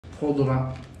خضرة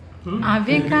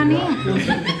అవే కానీ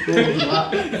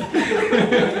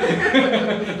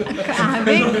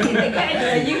అవే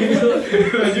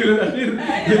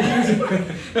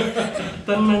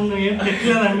తను నన్ను ఏం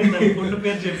తిట్టలేదండి, తన ఫుడ్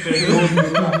పేరు చెప్పాడు.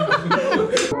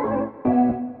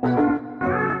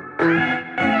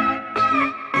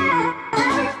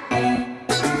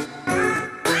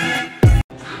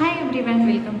 Hi everyone,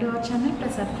 welcome to our channel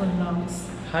Prasad cool vlogs.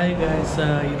 Hi guys,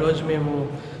 ఈరోజు మేము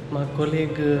మా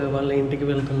కొలీగ్ వాళ్ళ ఇంటికి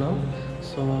వెళ్తున్నాం.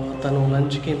 సో తను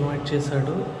లంచ్కి ఇన్వైట్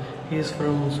చేశాడు. He's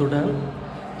from Sudan.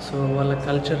 సో వాళ్ళ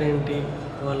కల్చర్ ఏంటి,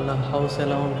 వాళ్ళ హౌస్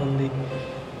ఎలా ఉంటుంది,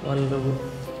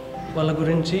 వాళ్ళ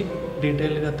గురించి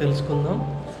డీటెయిల్గా తెలుసుకుందాం.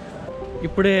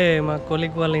 ఇప్పుడే మా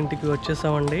కొలీగ్ వాళ్ళ ఇంటికి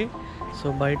వచ్చేసామండి. సో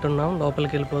బయట ఉన్నాం,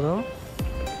 లోపలికి వెళ్ళిపోదాం.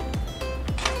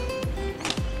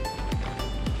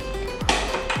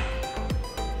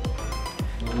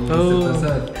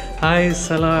 Hi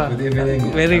Salah. Good evening.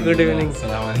 Very good evening.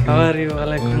 Assalamualaikum. How are you?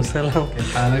 Walaikum salam.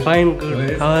 Fine, good.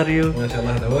 How are you?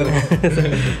 MashaAllah, نورك.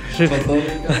 تفضل.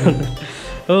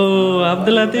 Oh,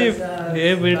 Abdul Latif.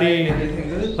 Hey buddy.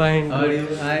 Fine. How are you?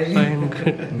 Hi. Fine,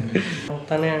 good.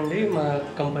 తనే అండి మా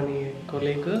company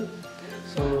colleague.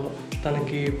 So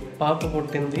తనకి పాప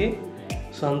పుట్టింది.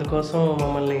 So అందుకోసం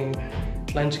మమ్మల్ని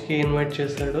లంచ్కి invite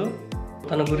చేశాడు.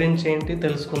 తన గురించి ఏంటి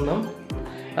తెలుసుకుందాం.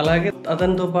 అలాగే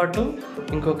అతనితో పాటు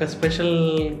ఇంకొక స్పెషల్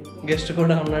గెస్ట్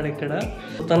కూడా ఉన్నాడు ఇక్కడ.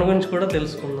 తన గురించి కూడా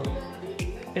తెలుసుకుందాం.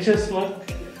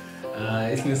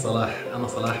 اسمي صلاح، أنا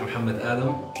صلاح محمد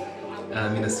آدم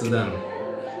من السودان،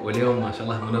 واليوم ما شاء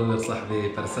الله منور صاحبي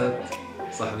برساد،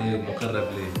 صاحبي مقرب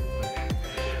لي،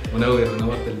 منور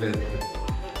ونورت البيت.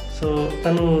 సో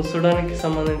తను సుడాన్కి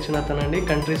సంబంధించిన అతనండి,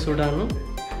 కంట్రీ సుడాను.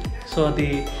 సో అది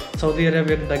సౌదీ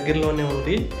అరేబియాకి దగ్గరలోనే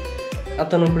ఉంది.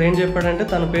 అతను ఇప్పుడు ఏం చెప్పాడంటే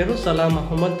తన పేరు సలా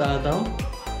మహమ్మద్ ఆదాం.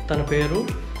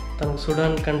 తనకు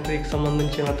సుడాన్ కంట్రీకి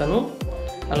సంబంధించిన అతను.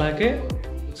 అలాగే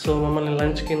సో మమ్మల్ని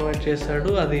లంచ్కి ఇన్వైట్ చేశాడు,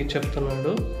 అది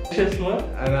చెప్తున్నాడు.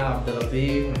 أنا عبد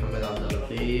اللطيف محمد عبد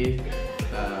اللطيف،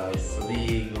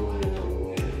 صديق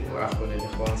وأخو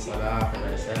للإخوان صلاح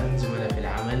وبرسان، زملاء في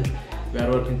العمل. We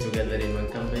are working together in one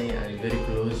company and very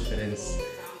close friends.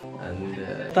 And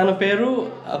తన పేరు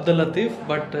అబ్దుల్ లతీఫ్,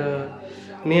 బట్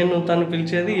నేను తను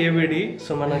పిలిచేది ఏబిడి.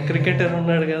 సో మన క్రికెటర్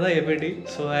ఉన్నాడు కదా ABD,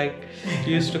 so I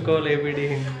use to call ABD.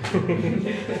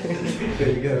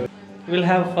 Will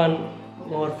have fun,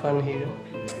 more fun here.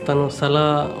 తను సలా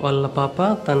వాళ్ళ పాప,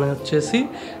 తను వచ్చేసి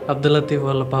అబ్దుల్ లతీఫ్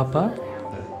వాళ్ళ పాప.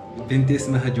 بنتي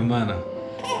اسمها جمانة.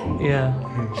 Yeah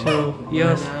so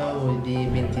yes. أنا ودي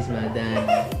بنتي اسمها دان.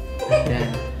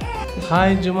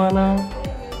 Hi జుమానా.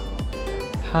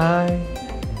 Hi.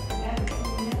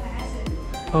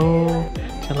 ఓ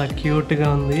చాలా క్యూట్గా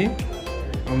ఉంది.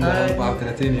 عمرها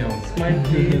 34 يوم.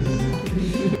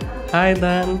 హాయ్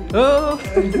దాన్. ఓ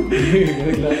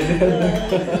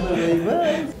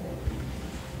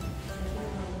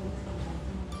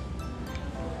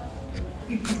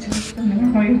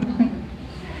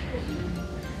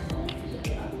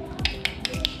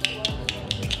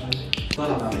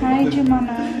హాయ్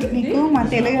జుమానా, నీకు మా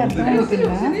తెలుగు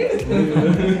అర్థమవుతుందా?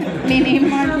 నేనేం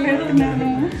మాట్లాడుతున్నాను?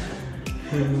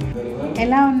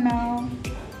 ఎలా ఉన్నావు?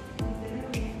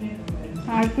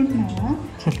 ఆడుకుంటున్నావా?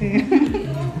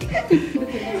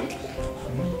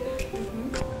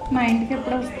 మా ఇంటికి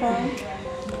ఎప్పుడు వస్తావు?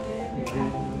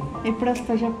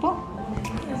 చెప్పు.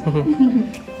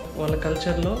 వాళ్ళ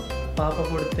కల్చర్లో పాప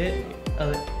పుడితే,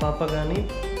 అదే పాప కానీ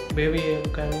బేబీ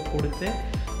కానీ పుడితే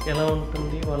ఎలా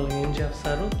ఉంటుంది, వాళ్ళు ఏం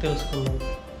చేస్తారో తెలుసుకుందాం.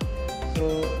 So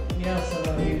yeah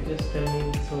sir, you just tell me,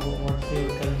 so what's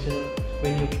your culture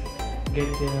when you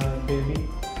get a baby?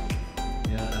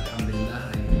 Yeah, alhamdulillah,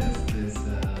 I blessed this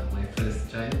my first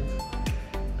child,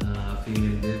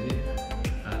 female baby.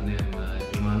 Her name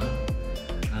Jumana,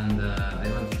 and I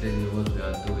want to tell you what we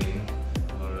are doing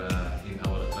for in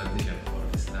our tradition for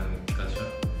Islamic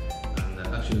culture, and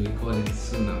actually we call it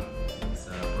Sunnah. It's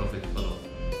a prophet follow.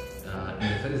 In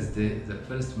the first day, the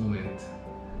first moment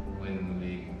when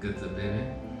we get the baby,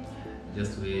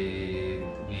 just we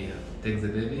take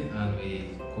the baby and we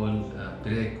call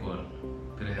prayer call,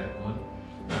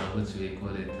 which we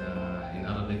call it in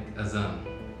Arabic azan.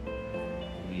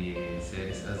 We say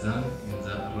this azan in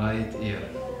the right ear,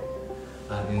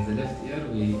 and in the left ear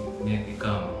we make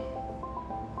iqama.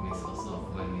 Means also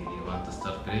when we want to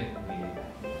start prayer,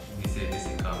 we say this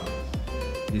iqama.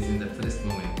 This is the first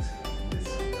moment. This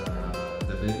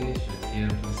the baby should hear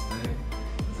first time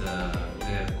the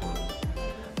prayer call.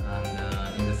 And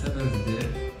in the seventh day,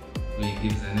 we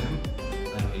give the name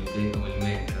and we'll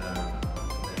make the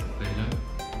occasion,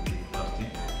 the party.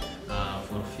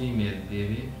 For female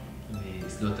baby, we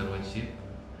slaughter one sheep.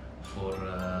 For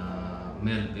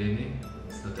male baby,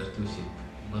 sultanship,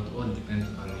 but all depends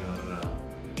on your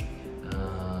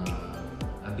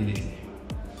ability.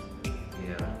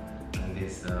 Yeah, and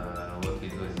this what we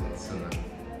do in Sudan.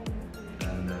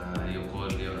 And you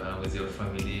call with your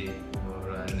family, your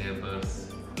neighbors,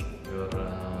 your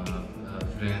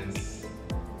friends.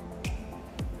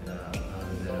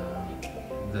 And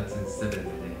that's in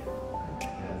 7th day.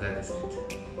 Yeah, that is it.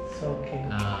 Okay.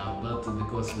 But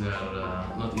because we are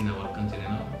not in our country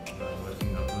now, we are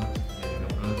working abroad, living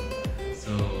abroad,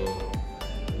 so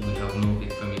we have no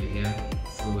big family here.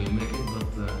 So we make it,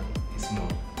 but it's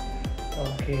small.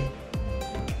 Okay.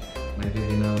 My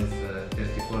baby now is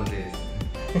 34 days.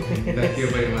 Thank you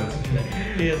very much.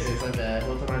 Yes. طيب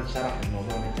هو طبعا شرح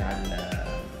الموضوع بتاع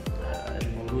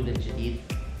المولود الجديد.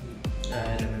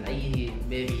 لما اي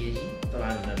بيبي يجي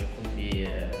طبعا بيكون في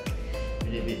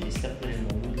بيستقبل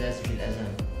المولود لازم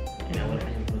الاذان. يعني اول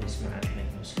حاجه المفروض يسمع احنا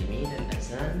كمسلمين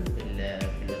الاذان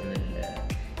بالودن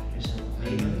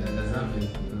الأذان في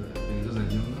الجزء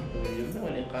اليمنى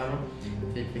والاقامه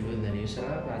في الودن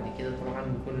اليسرى. بعد كده طبعا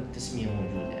بيكون التسميه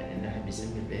موجوده، يعني الواحد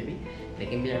بيسمي البيبي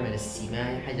لكن بيعمل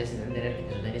السمايه. حاجه عندنا احنا في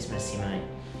السودان اسمها السمايه.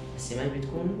 السمايه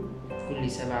بتكون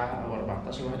كل 7 أو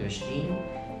 14 21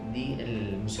 دي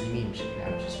المسلمين بشكل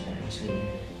عام في السودان المسلمين.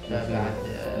 فبعد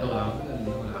اللغة العربية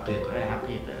اللغة العقيقة.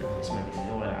 العقيقة اسمها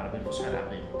باللغة العربية الفصحى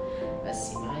العقيقة.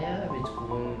 السماية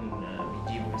بتكون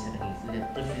بتجيب مثلا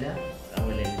للطفلة أو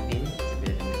للبنت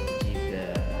بتجيب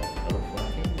حروف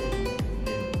واحد،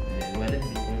 للولد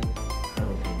بيكون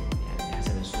حروفين يعني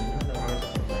حسب السنة. لو عملت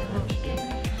حروف واحد مشكلة.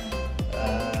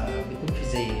 بيكون في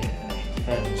زي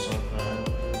احتفال مصغر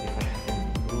بفرحة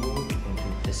المولود، بيكون في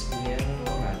التسمية،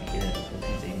 وبعد كده بيكون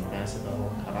في زي مناسبة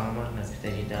وكرامة. الناس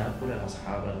تحتاج تاكل،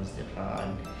 الأصحاب الأصدقاء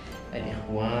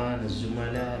الإخوان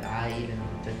الزملاء العائلة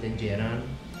الجيران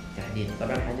تحديدا.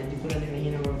 طبعا الحاجات دي كلها نحن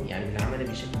هنا يعني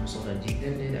بنعملها بشكل مصغر جدا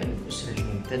لأن الأسرة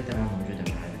الممتدة ما موجودة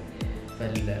معنا.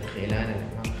 فالخيلان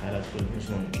الأعمام الخالات كلهم مش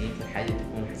موجودين، فالحاجة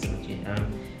تكون حسب الجيران.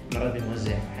 مرات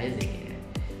بنوزع في حاجة زي كده.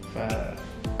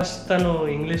 First తను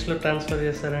ఇంగ్లీష్లో transfer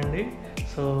చేశారండి.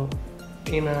 So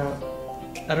ఈయన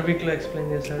అరబిక్లో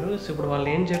explain చేశాడు. So ఇప్పుడు వాళ్ళు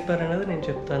ఏం చెప్పారనేది నేను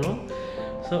చెప్తాను.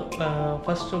 సో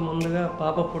ఫస్ట్ ముందుగా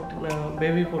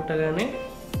బేబీ పుట్టగానే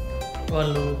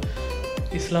వాళ్ళు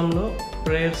ఇస్లాంలో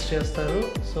ప్రేయర్స్ చేస్తారు.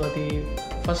 సో అది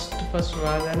ఫస్ట్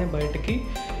రాగానే బయటికి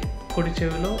కుడి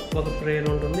చెవిలో ఒక ప్రేయర్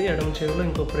ఉంటుంది, ఎడమ చెవిలో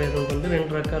ఇంకో ప్రేయర్ ఉంటుంది.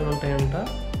 2 రకాలు ఉంటాయంట.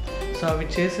 సో అవి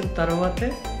చేసిన తర్వాతే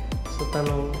సో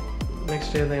తను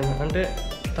నెక్స్ట్ ఏదైనా అంటే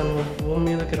తను భూమి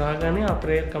మీదకి రాగానే ఆ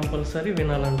ప్రేయర్ కంపల్సరీ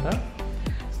వినాలంట.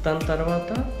 దాని తర్వాత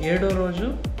 7వ రోజు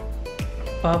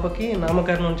పాపకి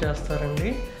నామకరణం చేస్తారండి.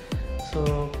 సో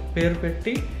పేరు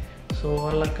పెట్టి సో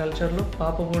వాళ్ళ కల్చర్లో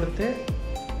పాప పుడితే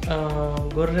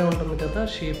గొర్రె ఉంటుంది కదా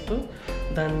షీప్,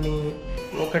 దాన్ని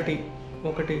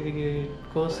ఒకటి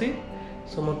కోసి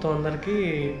సో మొత్తం అందరికీ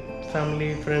ఫ్యామిలీ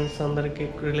ఫ్రెండ్స్ అందరికీ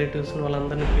రిలేటివ్స్ని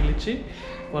వాళ్ళందరినీ పిలిచి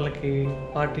వాళ్ళకి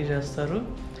పార్టీ చేస్తారు.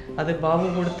 అదే బాబు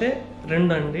పుడితే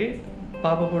 2 అండి,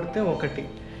 పాప పుడితే 1.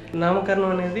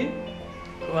 నామకరణం అనేది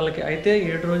వాళ్ళకి అయితే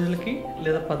 7 రోజులకి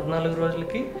లేదా 14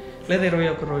 రోజులకి లేదా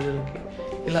 21 రోజులకి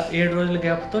ఇలా 7 రోజుల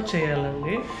గ్యాప్తో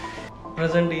చేయాలండి.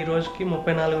 ప్రజెంట్ ఈ రోజుకి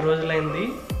 34 రోజులైంది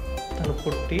తను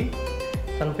పుట్టి.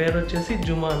 తన పేరు వచ్చేసి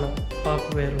జుమానా, పాప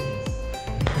పేరు.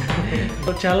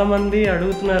 చాలామంది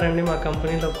అడుగుతున్నారండి మా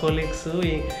కంపెనీలో కొలీగ్స్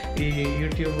ఈ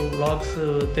యూట్యూబ్ వ్లాగ్స్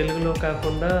తెలుగులో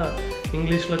కాకుండా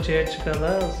ఇంగ్లీష్లో చేయొచ్చు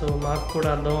కదా, సో మాకు కూడా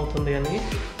అర్థమవుతుంది అని.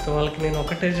 సో వాళ్ళకి నేను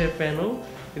ఒకటే చెప్పాను,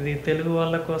 ఇది తెలుగు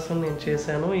వాళ్ళ కోసం నేను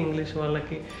చేశాను. ఇంగ్లీష్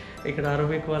వాళ్ళకి ఇక్కడ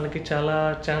అరబిక్ వాళ్ళకి చాలా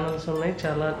ఛానల్స్ ఉన్నాయి,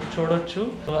 చాలా చూడొచ్చు.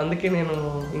 సో అందుకే నేను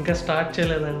ఇంకా స్టార్ట్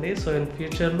చేయలేదండి. సో ఇన్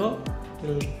ఫ్యూచర్లో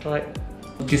will try.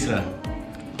 كسرة.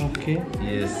 Okay.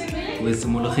 Yes, with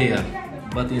ملوخية.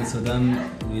 But in Sudan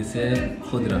we say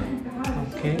خضرة.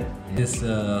 Okay. This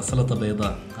سلطة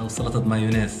بيضاء أو سلطة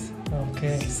مايونيز. Okay.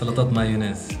 سلطة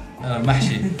مايونيز.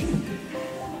 محشي.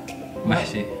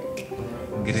 محشي.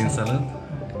 Green salad.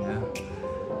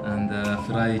 Yeah. And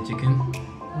fried chicken.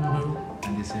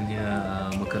 And this in here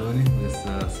macaroni with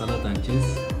salad and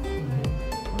cheese.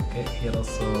 Okay. Here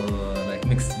also like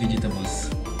mixed vegetables,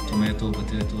 tomato,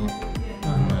 potato,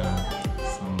 and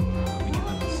some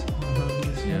vegetables.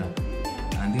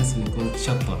 Yeah. And this we call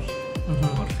shatta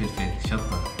or filfil.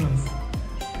 Shatta.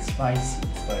 Spicy.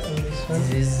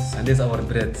 And this our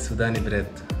bread, Sudani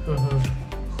bread.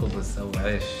 خبز أو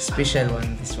عيش. Special one,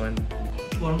 this one.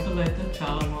 వంటలు అయితే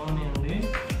చాలా బాగున్నాయండి.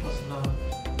 అసలు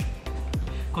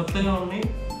కొత్తగా ఉన్నాయి,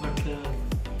 but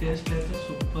taste అయితే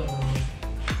super.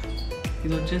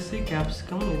 ఇది వచ్చేసి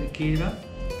క్యాప్సికమ్, ఇది కీర,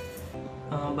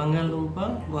 బంగాళదుంప,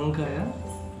 వంకాయ.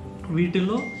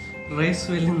 వీటిలో రైస్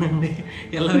వెళ్ళిందండి,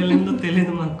 ఎలా వెళ్ళిందో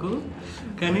తెలియదు మాకు,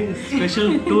 కానీ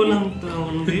స్పెషల్ టూల్ అంతా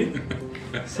ఉంది.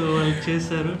 సో వాళ్ళు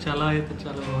చేశారు, చాలా అయితే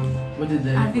చాలా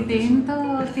బాగుంది. అది దేంతో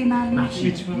తినాలి?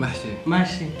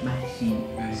 మ్యాషీ.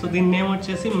 సో దీని నేమ్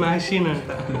వచ్చేసి మ్యాషీన్ అంట.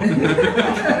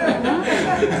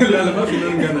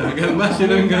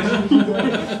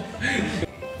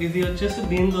 ఇది వచ్చేసి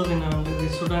దీంతో తినాలంటే ఇది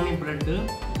సుడానీ బ్రెడ్.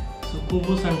 సో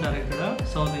కుబూస్ అంటారు ఇక్కడ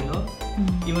సౌదీలో.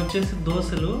 ఇవి వచ్చేసి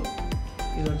దోశలు.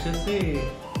 ఇది వచ్చేసి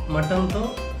మటన్తో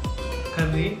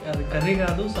కర్రీ. అది కర్రీ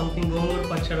కాదు, సంథింగ్ గోంగూర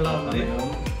పచ్చడిలా ఉంది.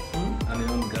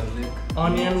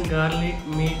 Onion garlic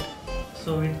meet. సో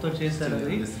వీటితో చేశారు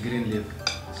అది.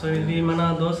 సో ఇది మన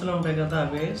దోశలు ఉంటాయి కదా,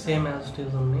 అవే సేమ్ యాజ్ ఇట్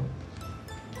ఈస్ ఉన్నాయి.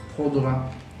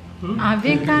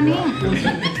 అవే కానీ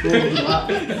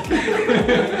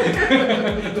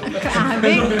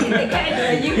అవే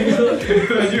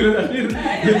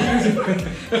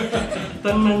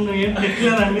తను నన్ను ఏం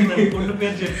పెట్టలేదండి, తన ఫుడ్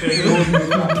పేరు చెప్పాడు.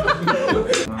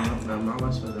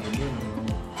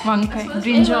 వంకాయ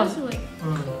brinjal.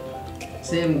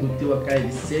 Same gutti wakai,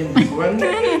 same this one.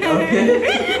 Okay.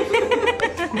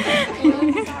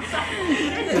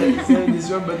 Same this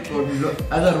one, but for the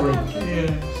other way. Yeah.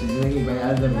 She's doing it by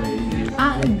other way.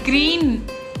 Green.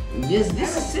 Yes,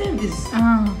 this is same. This.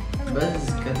 But it's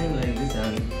cutting like this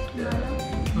and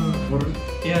corn.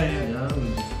 Yeah. Yeah,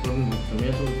 with corn with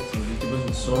tomato, some vegetables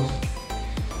with sauce.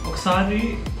 ఒకసారి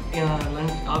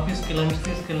lunch ఆఫీస్కి lunch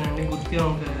తీసుకెళ్ళండి, గుత్తి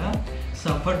వంకాయ. So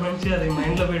అప్పటి నుంచి అది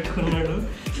మైండ్లో పెట్టుకున్నాడు.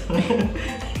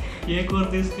 ఏ కూర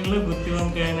తీసుకెళ్ళి గుత్తి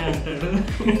వంకాయనే అంటాడు.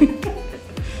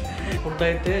 ఫుడ్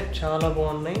అయితే చాలా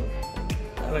బాగున్నాయి,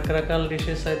 రకరకాల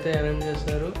డిషెస్ అయితే అరేంజ్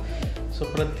చేశారు. సో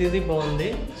ప్రతిదీ బాగుంది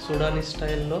సుడానీ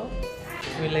స్టైల్లో.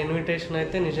 వీళ్ళ ఇన్విటేషన్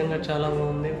అయితే నిజంగా చాలా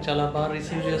బాగుంది, చాలా బాగా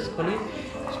రిసీవ్ చేసుకొని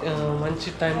మంచి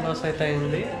టైం పాస్ అయితే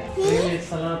అయింది. Really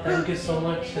Salaar, thank you so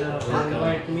much for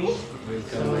invite me.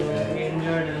 So we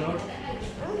enjoyed a lot.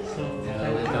 So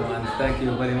welcome and thank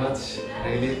you very much.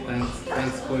 Really,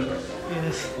 thanks for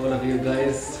yes. all of you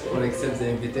guys for accept the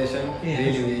invitation. Yes.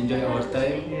 Really, we enjoy our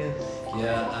time. Yes.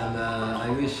 Yeah, and I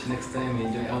wish next time we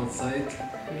enjoy outside.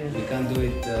 Yes. We can't do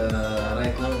it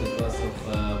right now because of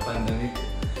pandemic.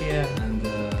 Yeah. And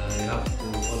you have to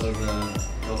follow the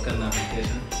local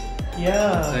application. Yeah.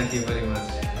 Thank you very much.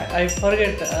 I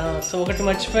forget. So ఒకటి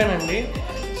మర్చిపోయానండి.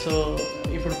 So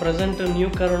ఇప్పుడు present new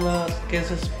corona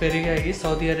cases పెరిగాయి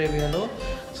Saudi అరేబియాలో.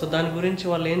 So దాని గురించి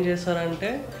వాళ్ళు ఏం చేశారంటే,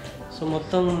 సో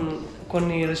మొత్తం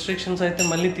కొన్ని రెస్ట్రిక్షన్స్ అయితే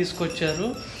మళ్ళీ తీసుకొచ్చారు.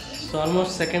 సో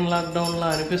ఆల్మోస్ట్ సెకండ్ లాక్డౌన్లా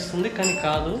అనిపిస్తుంది, కానీ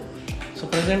కాదు. సో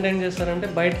ప్రజెంట్ ఏం చేశారంటే,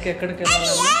 బయటకి ఎక్కడికి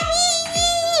వెళ్ళాలని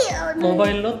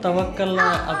మొబైల్లో తవక్కల్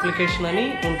అప్లికేషన్ అని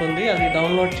ఉంటుంది, అది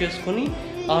డౌన్లోడ్ చేసుకొని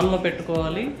ఆన్లో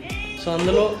పెట్టుకోవాలి. సో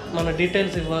అందులో మన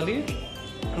డీటెయిల్స్ ఇవ్వాలి.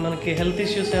 మనకి హెల్త్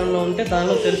ఇష్యూస్ ఏమైనా ఉంటే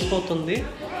దానిలో తెలిసిపోతుంది.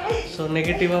 సో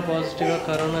నెగిటివా పాజిటివా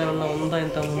కరోనా ఏమన్నా ఉందా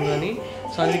ఇంతకుముందు అని.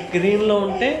 సో అది గ్రీన్లో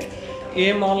ఉంటే ఏ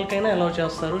మాల్కైనా అలౌ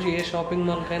చేస్తారు, ఏ షాపింగ్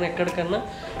మాల్కైనా ఎక్కడికైనా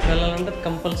వెళ్ళాలంటే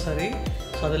కంపల్సరీ.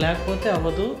 సో అది లేకపోతే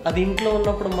అవ్వదు. అది ఇంట్లో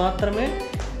ఉన్నప్పుడు మాత్రమే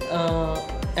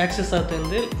యాక్సెస్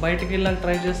అవుతుంది. బయటికి వెళ్ళాక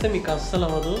ట్రై చేస్తే మీకు అస్సలు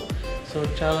అవ్వదు. సో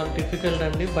చాలా డిఫికల్ట్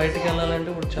అండి, బయటికి వెళ్ళాలంటే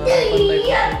ఇప్పుడు చాలా ఇబ్బంది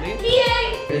అయిపోతుంది.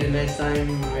 Very nice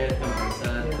time. Welcome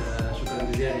Prasad. شكرا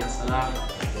جزيلا يا صلاح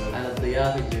على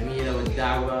الضيافة الجميلة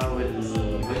والدعوة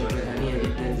والوجبة الهنية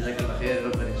جدا. جزاك الله خير.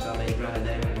 ربنا إن شاء الله يجعلها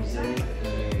دائما مستمر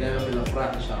دائما في الأفراح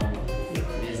إن شاء الله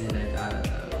بإذن الله تعالى.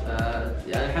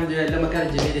 يعني الحمد لله اللمة كانت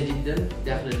جميلة جدا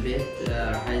داخل البيت،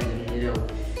 حاجة جميلة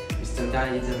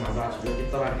واستمتعنا جدا مع بعض في الوقت.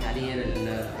 طبعا حاليا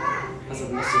حسب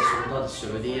نص السلطات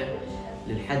السعودية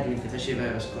للحد من تفشي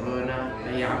فيروس كورونا،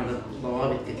 فهي عملت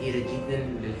ضوابط كثيرة جدا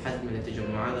للحد من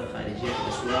التجمعات الخارجية في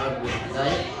الأسواق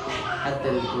والحدائق. حتى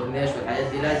الكورنيش والحاجات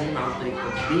دي لازم عن طريق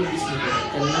تطبيق اسمه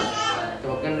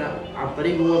توكلنا عن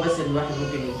طريق هو بس الواحد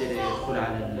ممكن يقدر يدخل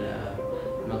على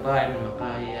المطاعم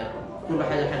المقاهي، كل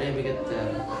حاجة حاليا بقت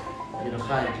من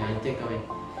الخارج يعني تيك أواي.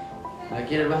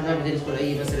 لكن الواحد ما بيقدر يدخل أي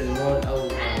مثلا مول أو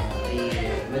أي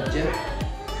متجر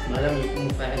ما لم يكون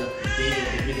مفعل التطبيق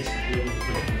والتطبيق يسمح له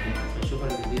بالدخول. شكرا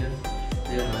جزيلا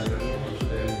للمعلومين.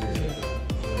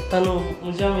 తను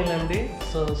ముజామిల్ అండి,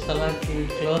 సో సలాకి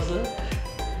క్లోజ్.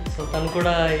 సో తను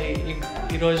కూడా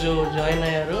ఈరోజు జాయిన్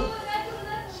అయ్యారు.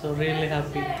 So really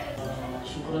happy.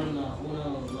 شكرا اخونا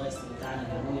والله استمتعنا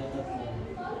برؤيتك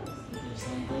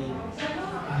وانسان طيب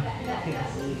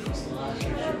زي الفصلات.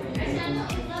 شكرا لكم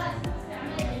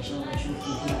ان شاء الله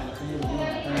نشوفكم فيه على خير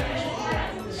ويوم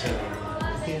ثاني ان شاء الله.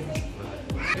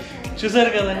 చూసారు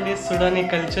కదండి సుడానీ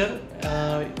కల్చర్,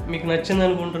 మీకు నచ్చింది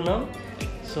అనుకుంటున్నాం.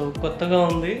 సో కొత్తగా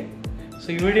ఉంది. సో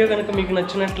ఈ వీడియో కనుక మీకు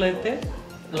నచ్చినట్లయితే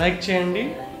లైక్ చేయండి,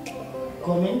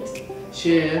 comment,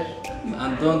 share.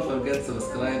 And don't forget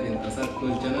subscribe in Prasad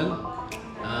Cool channel.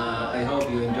 I hope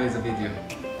you enjoy the video.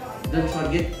 don't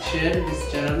forget to share these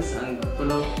channels and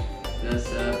follow this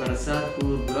Prasad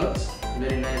Cool Vlogs.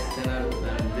 Very nice channel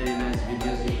and very nice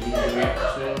videos. You will enjoy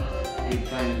soon. You'll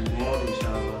find more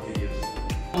inshallah videos.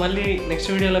 మళ్ళీ next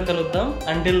వీడియోలో కలుద్దాం.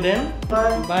 Until then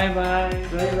bye bye.